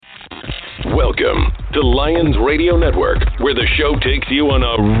Welcome to Lyons Radio Network, where the show takes you on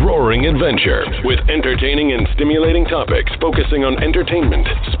a roaring adventure with entertaining and stimulating topics focusing on entertainment,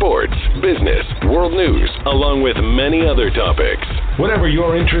 sports, business, world news, along with many other topics. Whatever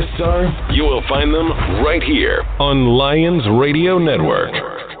your interests are, you will find them right here on Lyons Radio Network.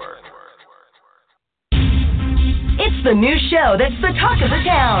 It's the new show that's the talk of the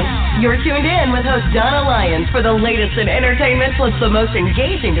town. You're tuned in with host Donna Lyons for the latest in entertainment, plus the most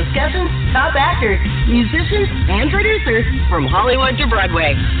engaging discussions, top actors, musicians, and producers from Hollywood to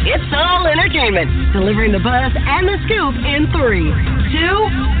Broadway. It's all entertainment, delivering the buzz and the scoop in 3,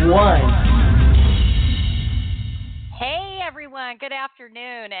 2, 1. Hey everyone, good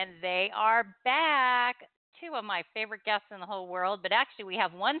afternoon, and they are back. Two of my favorite guests in the whole world, but actually we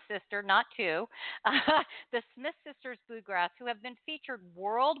have one sister, not two, the Smith Sisters Bluegrass, who have been featured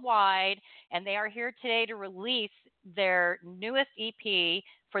worldwide, and they are here today to release their newest EP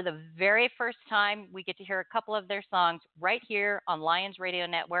for the very first time. We get to hear a couple of their songs right here on Lyons Radio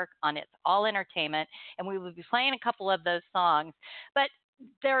Network on It's All Entertainment, and we will be playing a couple of those songs. But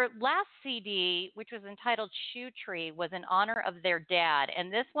their last CD, which was entitled Shoe Tree, was in honor of their dad,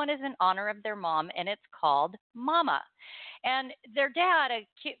 and this one is in honor of their mom, and it's called Mama. And their dad, a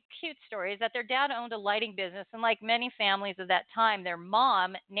cute story, is that their dad owned a lighting business, and like many families of that time, their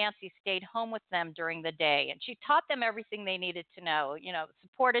mom, Nancy, stayed home with them during the day, and she taught them everything they needed to know,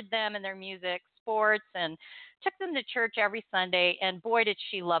 supported them in their music, sports, and took them to church every Sunday, and boy, did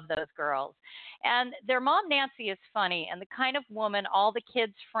she love those girls. And their mom, Nancy, is funny and the kind of woman all the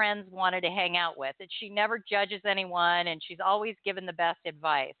kids' friends wanted to hang out with. And she never judges anyone, and she's always given the best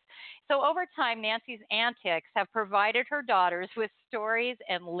advice. So over time, Nancy's antics have provided her daughters with stories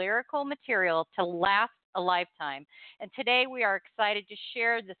and lyrical material to last a lifetime. And today we are excited to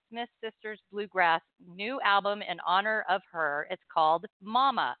share the Smith Sisters Bluegrass new album in honor of her. It's called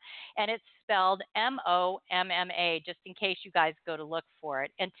Mama, and it's spelled Momma, just in case you guys go to look for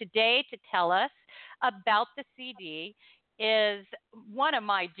it. And today, to tell us about the CD, is one of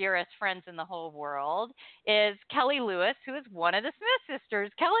my dearest friends in the whole world, is Kelly Lewis, who is one of the Smith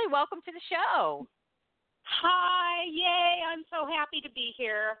sisters. Kelly, welcome to the show. Hi, yay, I'm so happy to be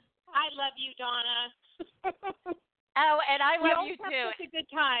here. I love you, Donna. Oh, and I love you too. We always have such a good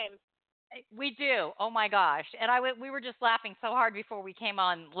time. We do. Oh my gosh. And we were just laughing so hard before we came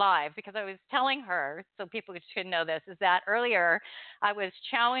on live, because I was telling her, so people should know this, is that earlier I was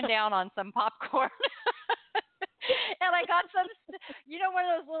chowing down on some popcorn. And I got some, one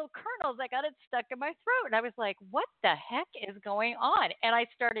of those little kernels, I got it stuck in my throat. And I was like, what the heck is going on? And I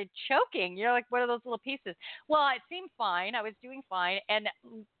started choking, like one of those little pieces. Well, it seemed fine. I was doing fine. And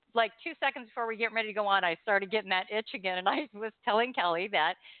like 2 seconds before we get ready to go on, I started getting that itch again. And I was telling Kelly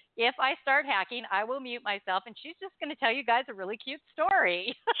that if I start hacking, I will mute myself, and she's just going to tell you guys a really cute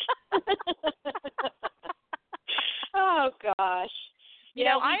story. Oh, gosh. We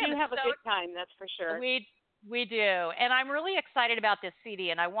do have a good time, that's for sure. We do. And I'm really excited about this CD,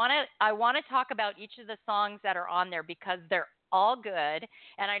 and I want to talk about each of the songs that are on there because they're all good.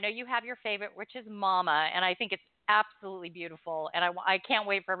 And I know you have your favorite, which is Mama, and I think it's absolutely beautiful, and I can't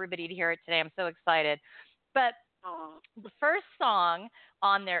wait for everybody to hear it today. I'm so excited. But the first song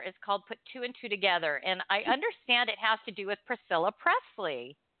on there is called Put Two and Two Together, and I understand it has to do with Priscilla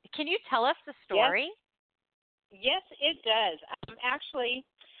Presley. Can you tell us the story? Yes, it does. Actually,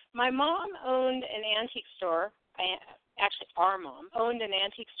 my mom owned an antique store. Our mom owned an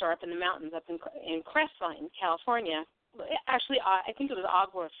antique store up in the mountains up in Crestline, California. Actually, I think it was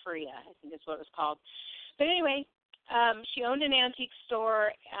Agua Fria, I think is what it was called. But anyway, she owned an antique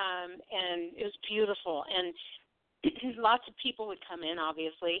store, and it was beautiful. And lots of people would come in,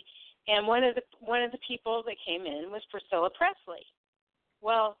 obviously. And one of the people that came in was Priscilla Presley.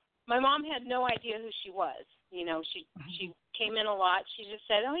 Well, my mom had no idea who she was. She came in a lot. She just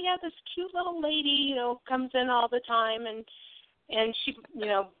said, "Oh yeah, this cute little lady, comes in all the time, and she,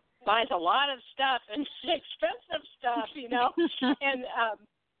 buys a lot of stuff and expensive stuff, And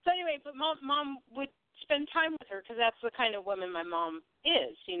so anyway, but mom would spend time with her because that's the kind of woman my mom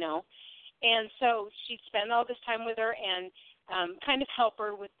is, And so she'd spend all this time with her and kind of help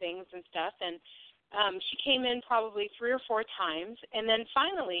her with things and stuff. And she came in probably 3 or 4 times. And then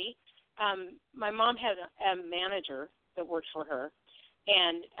finally, my mom had a manager that worked for her,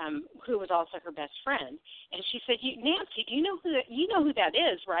 and who was also her best friend. And she said, "Nancy, do you know who that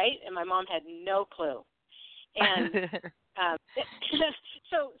is, right?" And my mom had no clue. And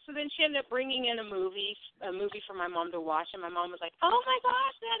so then she ended up bringing in a movie for my mom to watch, and my mom was like, "Oh my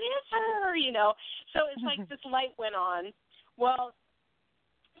gosh, that is her," So it's like this light went on. Well,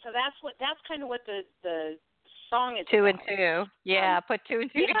 so that's kind of what the song is Two about. and two. Yeah, put two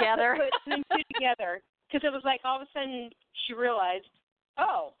and two together. Put two and two together. Because it was like all of a sudden she realized,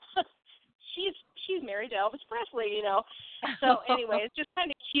 oh, she's married to Elvis Presley, you know. So anyway, it's just kind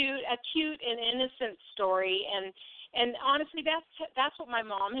of a cute and innocent story, and honestly, that's what my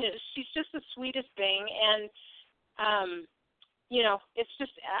mom is. She's just the sweetest thing, and you know, it's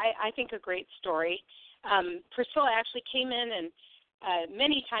just I think a great story. Priscilla actually came in and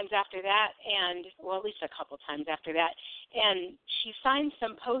many times after that, and well, at least a couple times after that, and she signed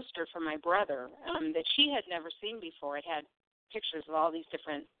some poster for my brother that she had never seen before. It had pictures of all these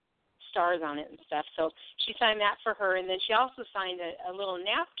different stars on it and stuff. So she signed that for her, and then she also signed a little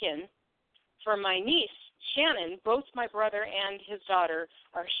napkin for my niece, Shannon. Both my brother and his daughter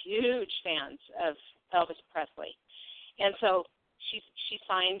are huge fans of Elvis Presley. And so she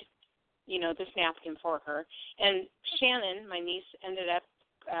signed, you know, this napkin for her. And Shannon, my niece, ended up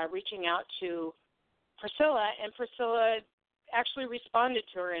reaching out to Priscilla, and Priscilla actually responded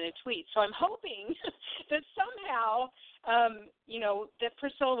to her in a tweet. So I'm hoping that somehow, you know, that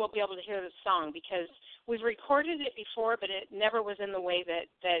Priscilla will be able to hear the song, because we've recorded it before, but it never was in the way that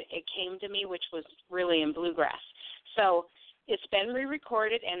it came to me, which was really in bluegrass. So it's been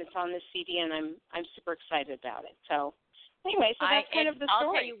re-recorded, and it's on this CD, and I'm super excited about it. So anyway, so that's kind of the story.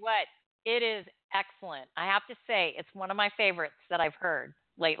 I'll tell you what, it is excellent. I have to say, it's one of my favorites that I've heard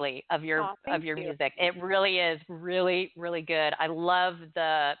lately of your music. It really is really, really good. I love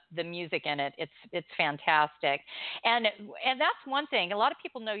the music in it. It's fantastic. And that's one thing. A lot of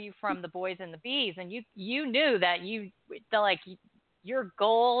people know you from the Boys and the Bees, and you knew that your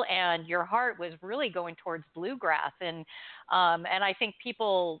goal and your heart was really going towards bluegrass, and I think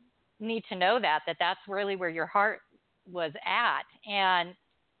people need to know that that's really where your heart was at. And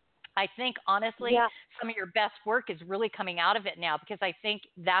I think, honestly, some of your best work is really coming out of it now, because I think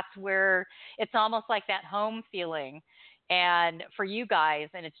that's where it's almost like that home feeling, and for you guys,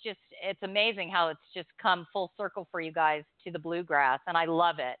 and it's amazing how it's just come full circle for you guys to the bluegrass, and I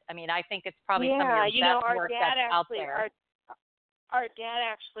love it. I mean, I think it's probably some of your best work that's out there. Our dad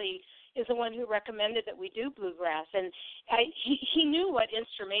actually is the one who recommended that we do bluegrass, and he knew what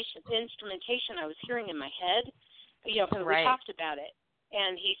instrumentation I was hearing in my head, you know, because we talked about it.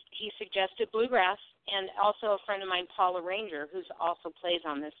 And he suggested bluegrass, and also a friend of mine, Paula Ranger, who also plays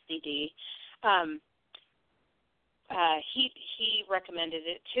on this CD, he recommended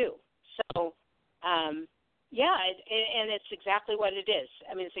it too. So, and it's exactly what it is.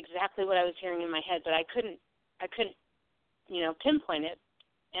 I mean, it's exactly what I was hearing in my head, but I couldn't, you know, pinpoint it.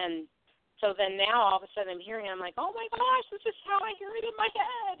 And so then now all of a sudden I'm hearing it, I'm like, oh my gosh, this is how I hear it in my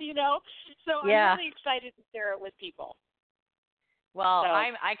head, you know. So I'm really excited to share it with people. Well,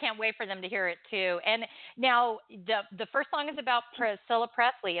 I can't wait for them to hear it too. And now the first song is about Priscilla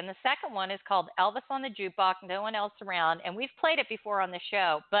Presley, and the second one is called Elvis on the Jukebox, No One Else Around. And we've played it before on the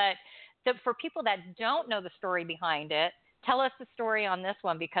show, but for people that don't know the story behind it, tell us the story on this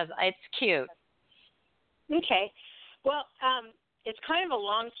one, because it's cute. Okay. Well, it's kind of a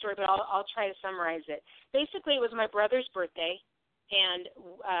long story, but I'll try to summarize it. Basically, it was my brother's birthday, and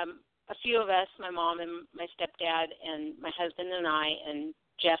a few of us, my mom and my stepdad and my husband and I and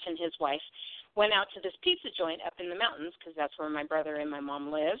Jeff and his wife, went out to this pizza joint up in the mountains, because that's where my brother and my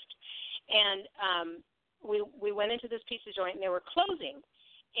mom lived. And we went into this pizza joint, and they were closing.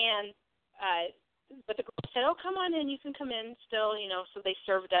 And but the girl said, oh, come on in, you can come in still, you know. So they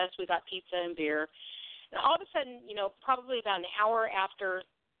served us. We got pizza and beer. And all of a sudden, you know, probably about an hour after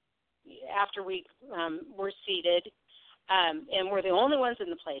we were seated, and we're the only ones in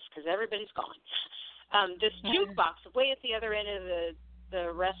the place because everybody's gone. This jukebox way at the other end of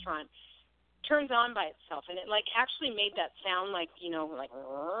the restaurant turns on by itself, and it like actually made that sound like, you know, like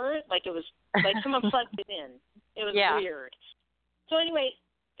it was like someone plugged it in. It was weird. So anyway,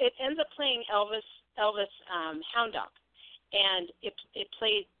 it ends up playing Elvis Hound Dog, and it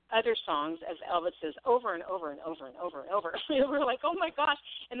played other songs of Elvis's over and over and over and over and over. We were like, oh my gosh.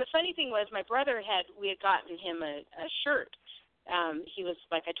 And the funny thing was, my brother we had gotten him a shirt. He was,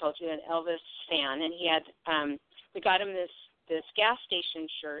 like I told you, an Elvis fan, and he had we got him this gas station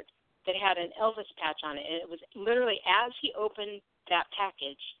shirt that had an Elvis patch on it, and it was literally as he opened that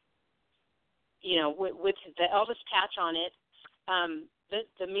package, you know, with the Elvis patch on it,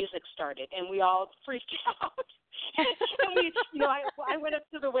 the music started, and we all freaked out. And we, you know, I went up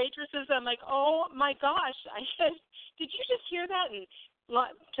to the waitresses. I'm like, oh my gosh! I said, did you just hear that? And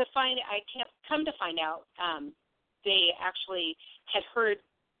come to find out, they actually had heard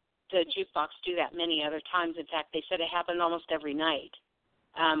the jukebox do that many other times. In fact, they said it happened almost every night.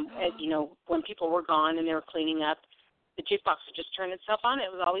 You know, when people were gone and they were cleaning up, the jukebox would just turn itself on.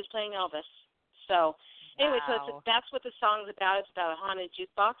 It was always playing Elvis. So Anyway, Wow. so that's what the song's about. It's about a haunted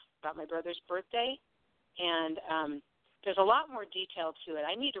jukebox, about my brother's birthday, and there's a lot more detail to it.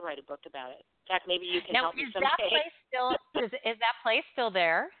 I need to write a book about it. In fact, maybe you can help me someday. Is that place still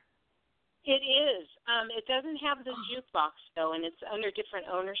there? It is. It doesn't have the jukebox, though, and it's under different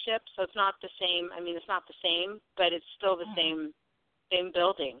ownership, so it's not the same. I mean, it's not the same, but it's still the same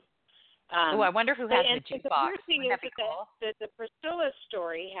building. I wonder who has the jukebox. The weird thing Wouldn't is that be cool? that the Priscilla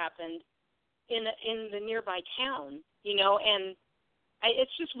story happened in the nearby town, you know, and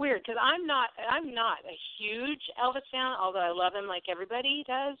it's just weird because I'm not a huge Elvis fan, although I love him like everybody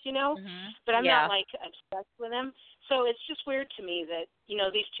does, you know, but I'm not like obsessed with him. So it's just weird to me that, you know,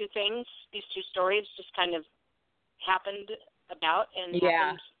 these two stories just kind of happened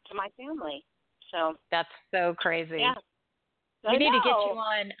happened to my family. So that's so crazy. Yeah. We need to get you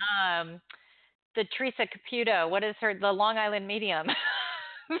on the Teresa Caputo. What is her? The Long Island Medium.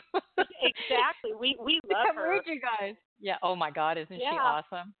 Exactly. We love her. Heard you guys. Yeah. Oh my God, isn't she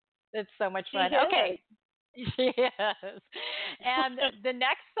awesome? It's so much fun. She is. Okay. Yes. And the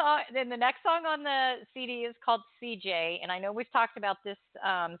next song on the CD is called CJ, and I know we've talked about this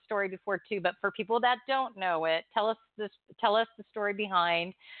story before too, but for people that don't know it, tell us the story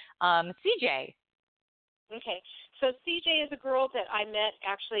behind CJ. Okay. So CJ is a girl that I met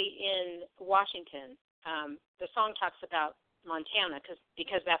actually in Washington. The song talks about Montana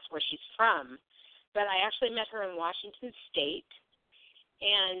because that's where she's from, but I actually met her in Washington State,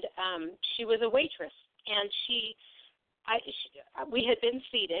 and she was a waitress. And we had been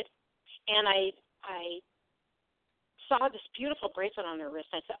seated, and I saw this beautiful bracelet on her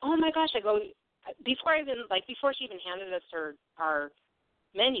wrist. I said, "Oh my gosh!" I go before she even handed us our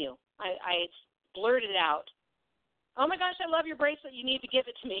menu. I blurted out, "Oh my gosh, I love your bracelet. You need to give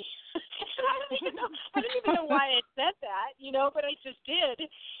it to me." I don't even know why I said that, you know, but I just did,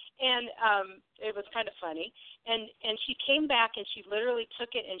 and it was kind of funny. And she came back and she literally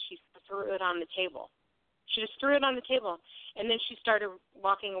took it and she threw it on the table. She just threw it on the table, and then she started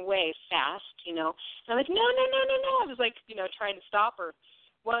walking away fast, you know. And I'm like, no. I was like, you know, trying to stop her.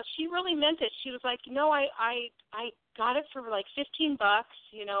 Well, she really meant it. She was like, no, I got it for like $15,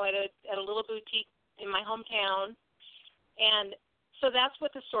 you know, at a little boutique in my hometown. And so that's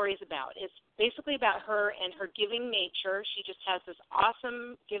what the story is about. It's basically about her and her giving nature. She just has this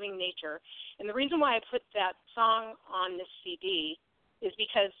awesome giving nature. And the reason why I put that song on this CD is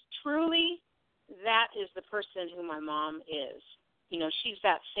because truly that is the person who my mom is. You know, she's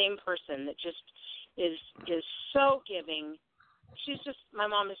that same person that just is so giving. My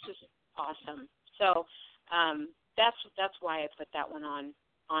mom is just awesome. So that's why I put that one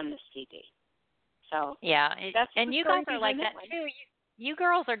on the CD. So yeah, and you guys are like that too. You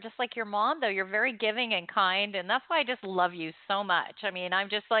girls are just like your mom, though. You're very giving and kind, and that's why I just love you so much. I mean, I'm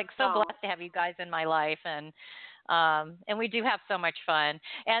just like so blessed to have you guys in my life, and we do have so much fun.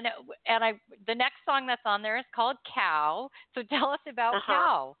 And the next song that's on there is called Cow. So tell us about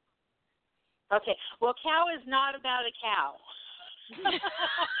Cow. Okay. Well, Cow is not about a cow.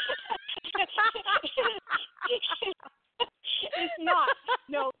 It's not.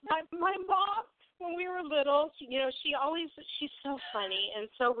 No, my mom, when we were little, she's so funny and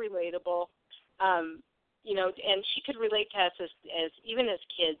so relatable. You know, and she could relate to us as even as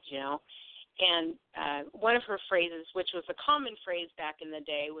kids, you know. And one of her phrases, which was a common phrase back in the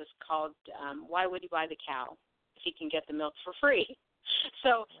day, was called, "Why would you buy the cow if you can get the milk for free?"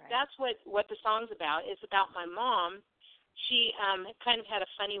 So that's what the song's about. It's about my mom. She kind of had a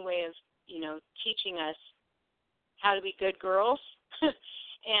funny way of, you know, teaching us how to be good girls.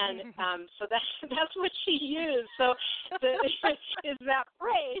 And so that's what she used. So is that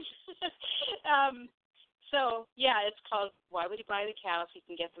phrase. So, yeah, it's called Why Would You Buy the Cow If You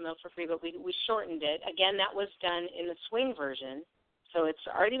Can Get the Milk for Free? But we shortened it. Again, that was done in the swing version. So it's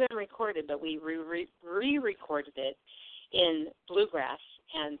already been recorded, but we re-recorded it in bluegrass.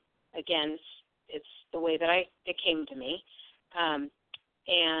 And, again, it's the way that it came to me.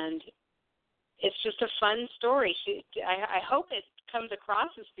 And it's just a fun story. I hope it comes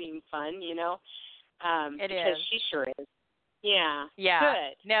across as being fun, you know. Because she sure is. Yeah.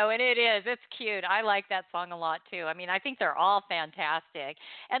 Good. No, and it is. It's cute. I like that song a lot too. I mean, I think they're all fantastic.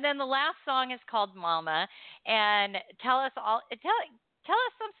 And then the last song is called Mama. And tell us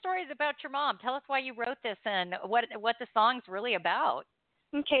some stories about your mom. Tell us why you wrote this and what the song's really about.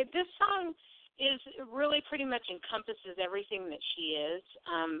 Okay, this song is really pretty much encompasses everything that she is.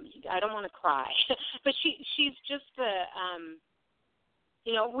 I don't want to cry, but she's just the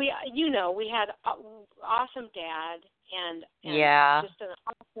we had awesome dad and just an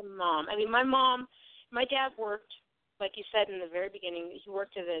awesome mom. I mean, my dad worked like you said in the very beginning, he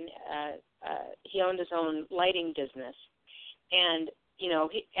worked at he owned his own lighting business. And,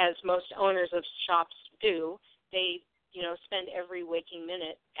 as most owners of shops do, they, spend every waking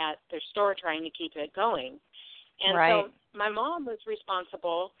minute at their store trying to keep it going. And so my mom was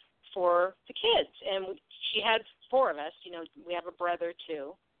responsible for the kids, and she had 4 of us. We have a brother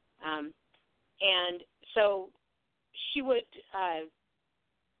too, and so she would,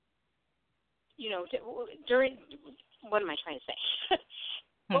 during. What am I trying to say?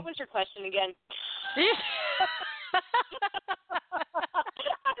 What was your question again? I'm serious.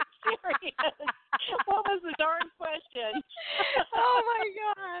 What was the darn question? Oh my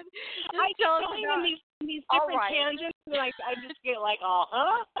God! I just going on these different tangents, and I just get like,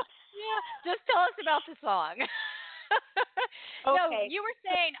 Yeah, just tell us about the song. Okay. No, you were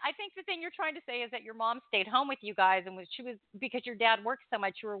saying, I think the thing you're trying to say is that your mom stayed home with you guys, and because your dad worked so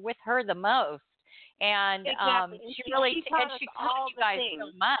much, you were with her the most, and exactly. She taught you guys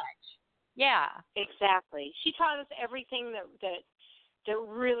so much. Yeah, exactly. She taught us everything that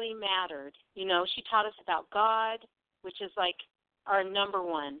really mattered. She taught us about God, which is like our number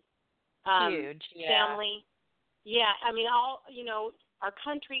one. Huge. Family. Yeah, I mean, all, our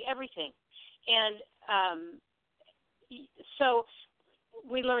country, everything. And so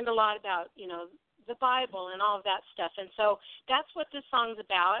we learned a lot about, the Bible and all of that stuff. And so that's what this song's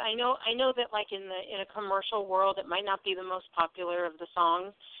about. I know that like in a commercial world, it might not be the most popular of the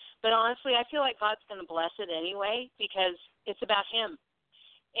songs, but honestly, I feel like God's going to bless it anyway because it's about Him.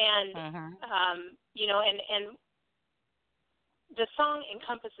 And, and the song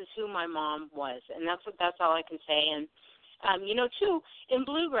encompasses who my mom was, and that's all I can say. And, too, in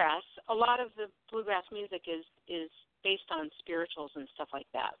bluegrass, a lot of the bluegrass music is based on spirituals and stuff like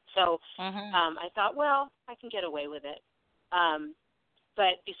that. So I thought, well, I can get away with it.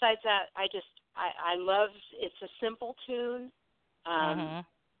 But besides that, I love, it's a simple tune,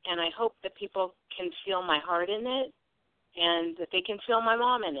 and I hope that people can feel my heart in it and that they can feel my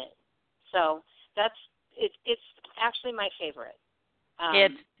mom in it. So it's actually my favorite.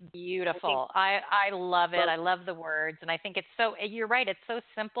 It's beautiful. I love it. I love the words, and I think it's so. You're right. It's so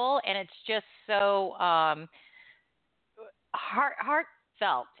simple, and it's just so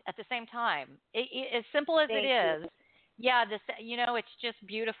heartfelt at the same time. As simple as it is, yeah. It's just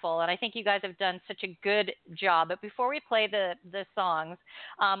beautiful, and I think you guys have done such a good job. But before we play the songs,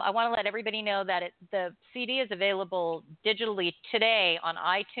 I want to let everybody know that the CD is available digitally today on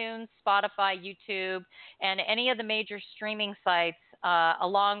iTunes, Spotify, YouTube, and any of the major streaming sites.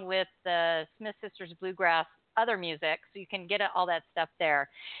 Along with the Smith Sisters Bluegrass other music, so you can get all that stuff there.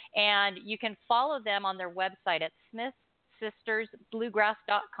 And you can follow them on their website at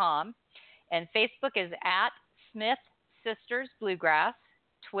smithsistersbluegrass.com. And Facebook is at Smith Sisters Bluegrass.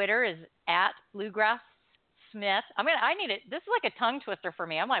 Twitter is at Bluegrass Smith. I need it. This is like a tongue twister for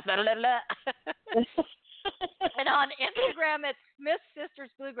me. I'm like, blah, blah, blah. And on Instagram, it's Smith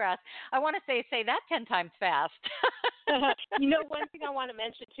Sisters Bluegrass. I want to say that 10 times fast. One thing I want to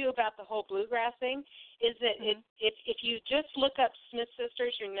mention, too, about the whole bluegrass thing is that if you just look up Smith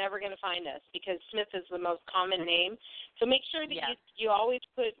Sisters, you're never going to find us because Smith is the most common name. So make sure that you always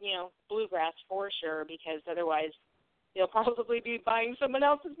put, bluegrass for sure because otherwise you'll probably be buying someone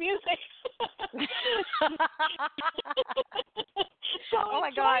else's music. So oh, my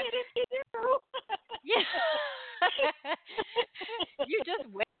God. If you do. Yeah. You just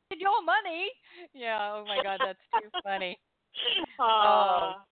wasted your money. Yeah, oh, my God, that's too funny.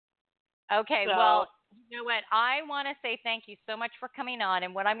 Okay, well, you know what? I want to say thank you so much for coming on,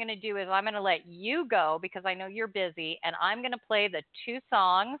 and what I'm going to do is I'm going to let you go because I know you're busy, and I'm going to play the 2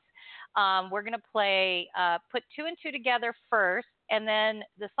 songs. We're going to play, put 2 and 2 together first, and then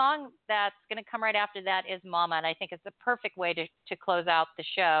the song that's going to come right after that is Mama, and I think it's a perfect way to close out the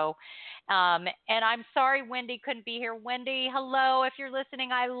show. And I'm sorry Wendy couldn't be here. Wendy, hello, if you're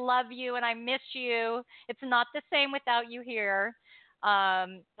listening, I love you, and I miss you. It's not the same without you here.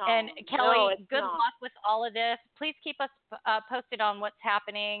 And Kelly, good luck with all of this. Please keep us posted on what's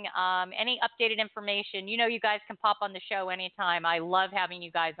happening. Any updated information, you guys can pop on the show anytime. I love having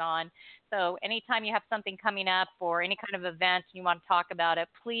you guys on. So anytime you have something coming up or any kind of event and you want to talk about it,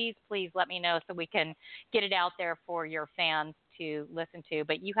 please let me know so we can get it out there for your fans to listen to.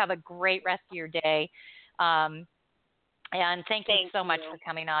 But you have a great rest of your day. And thank you so much for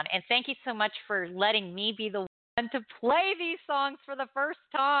coming on. And thank you so much for letting me be the one to play these songs for the first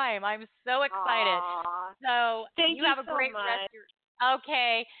time. I'm so excited. Aww. So thank you have a so great much. rest of your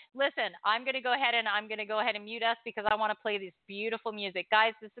Okay, listen, I'm going to go ahead and mute us because I want to play this beautiful music.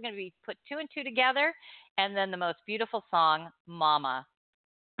 Guys, this is going to be put 2 and 2 together and then the most beautiful song, Mama.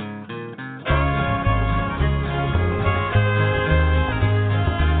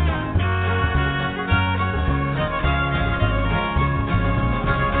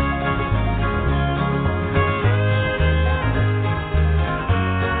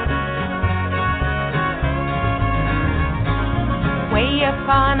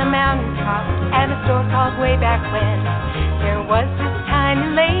 store called way back when. There was this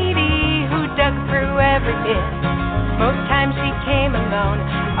tiny lady who dug through every bin. Most times she came alone,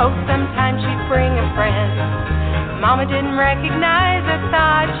 oh, sometimes she'd bring a friend. Mama didn't recognize her,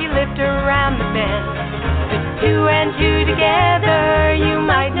 thought she lived around the bend. Put two and two together, you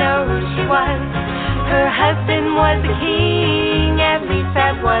might know who she was. Her husband was a king, at least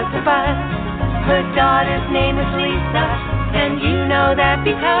that was the buzz. Her daughter's name is Lisa, and you know that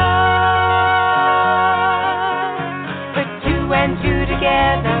because put two and two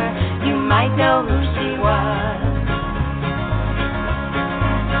together, you might know who she was.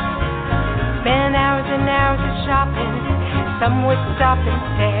 Spent hours and hours of shopping, some would stop and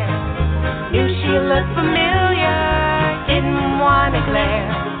stare. Knew she looked familiar, didn't want to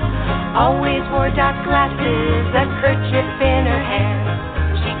glare. Always wore dark glasses, a kerchief in her hair.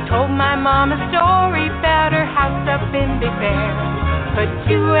 She told my mom a story about her house up in Big Bear. Put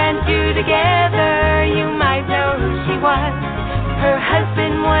two and two together, you might know who she was. Her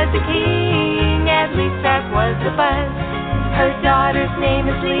husband was a king, at least that was the buzz. Her daughter's name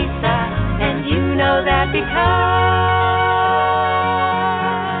is Lisa, and you know that because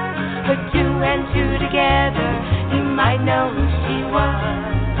put two and two together, you might know who she was.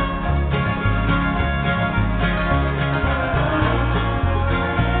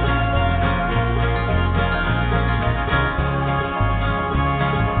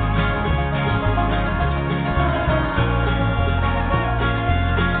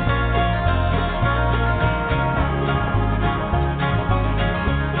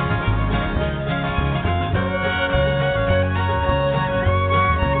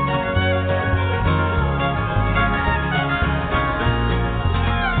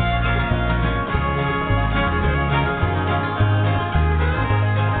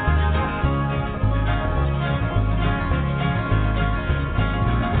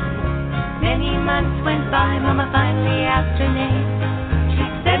 Mama finally asked her name. She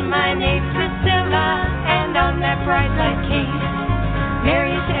said, my name's Priscilla, and on that bright light came.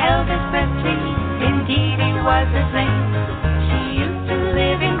 Married to Elvis Presley, indeed he was her flame. She used to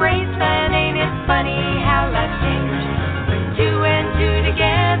live in Graceland, ain't it funny how life changed? Put two and two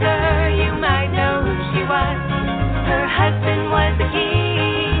together, you might know who she was. Her husband was a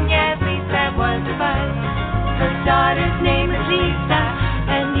king, at least that was the buzz. Her daughter's name is Lisa,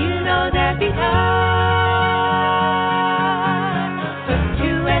 and you know that because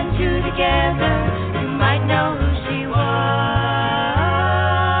together, you might know who she was.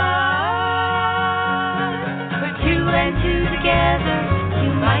 Put two and two together, you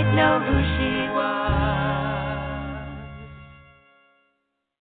might know who she was.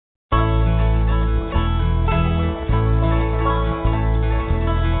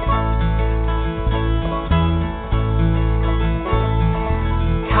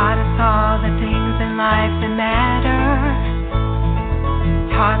 Taught us all the things in life that matter.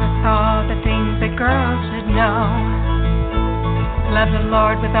 Taught us all the things that girls should know. Love the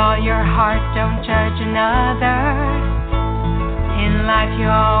Lord with all your heart, don't judge another. In life you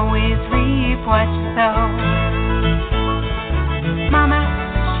always reap what you sow. Mama,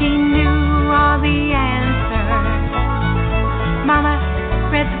 she knew all the answers. Mama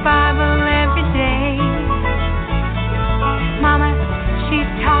read the Bible every day. Mama, she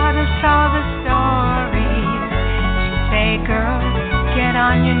taught us all the stories. She'd say, girls, get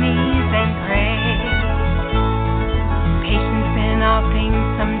on your knees and pray. Patience in all things,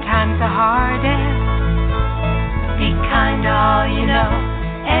 sometimes the hardest. Be kind to all you know,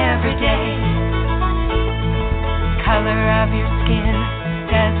 every day. Color of your skin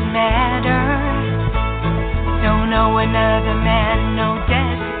doesn't matter. Don't owe another man no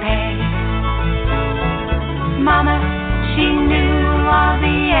debt to pay. Mama, she knew all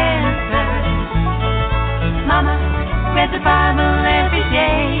the answers. Mama read the Bible every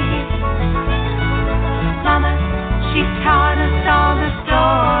day. Mama, she taught us all the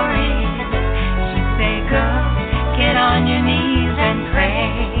stories. She'd say, girl, get on your knees and pray.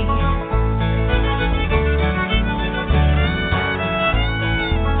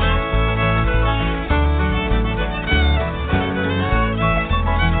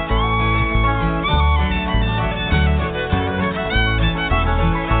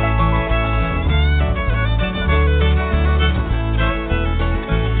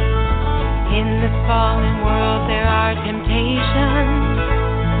 Fallen world, there are temptations.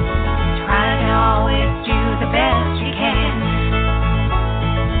 Try to always do the best you can.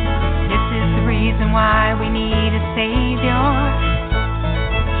 This is the reason why we need a Savior.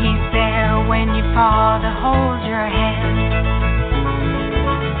 He's there when you fall to hold your hand.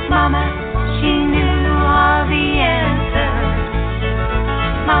 Mama, she knew all the answers.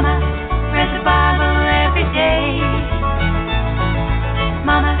 Mama read the Bible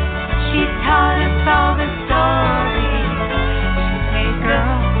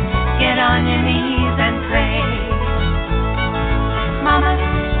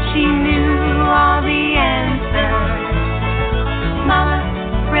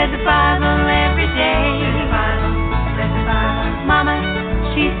read the Bible every day. Mama,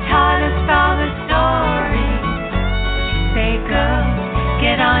 she's taught us all the stories. She say, girl,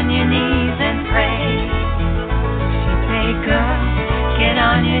 get on your knees and pray. She say, girl, get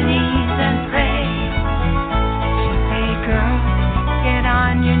on your knees and pray. She say, girl, get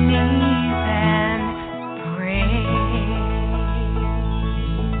on your knees and pray.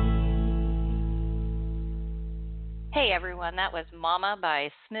 Hey everyone, that was Mama by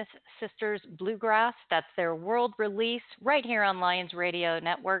Sisters Bluegrass. That's their world release right here on Lyons Radio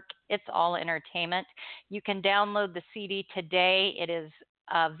Network. It's all entertainment. You can download the CD today. It is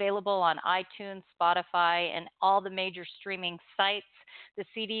available on iTunes, Spotify, and all the major streaming sites. The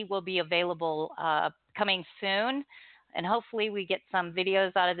CD will be available coming soon, and hopefully we get some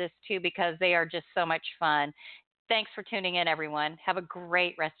videos out of this too because they are just so much fun. Thanks for tuning in, everyone. Have a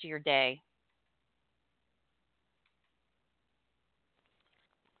great rest of your day.